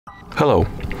Hello.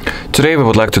 Today we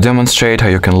would like to demonstrate how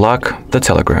you can lock the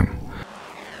Telegram.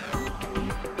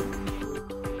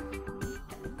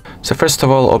 So first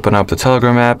of all, open up the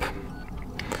Telegram app.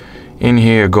 In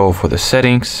here, go for the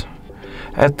settings.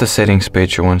 At the settings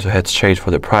page, you want to head straight for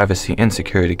the privacy and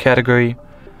security category.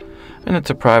 And at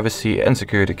the privacy and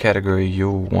security category,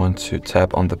 you want to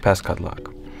tap on the passcode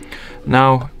lock.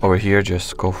 Now, over here,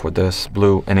 just go for this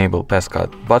blue enable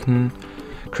passcode button.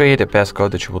 Create a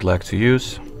passcode that you would like to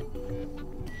use.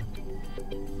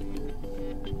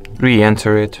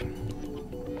 Re-enter it.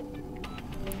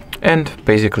 And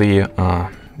basically,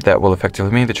 that will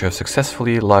effectively mean that you have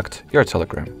successfully locked your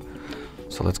Telegram.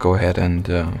 So let's go ahead and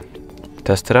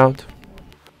test it out.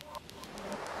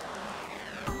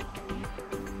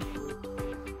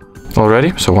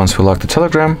 Alrighty, so once we lock the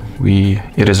Telegram,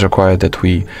 it is required that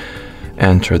we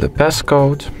enter the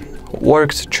passcode.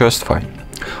 Works just fine.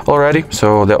 Alrighty,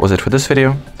 so that was it for this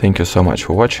video. Thank you so much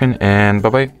for watching, and bye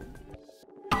bye.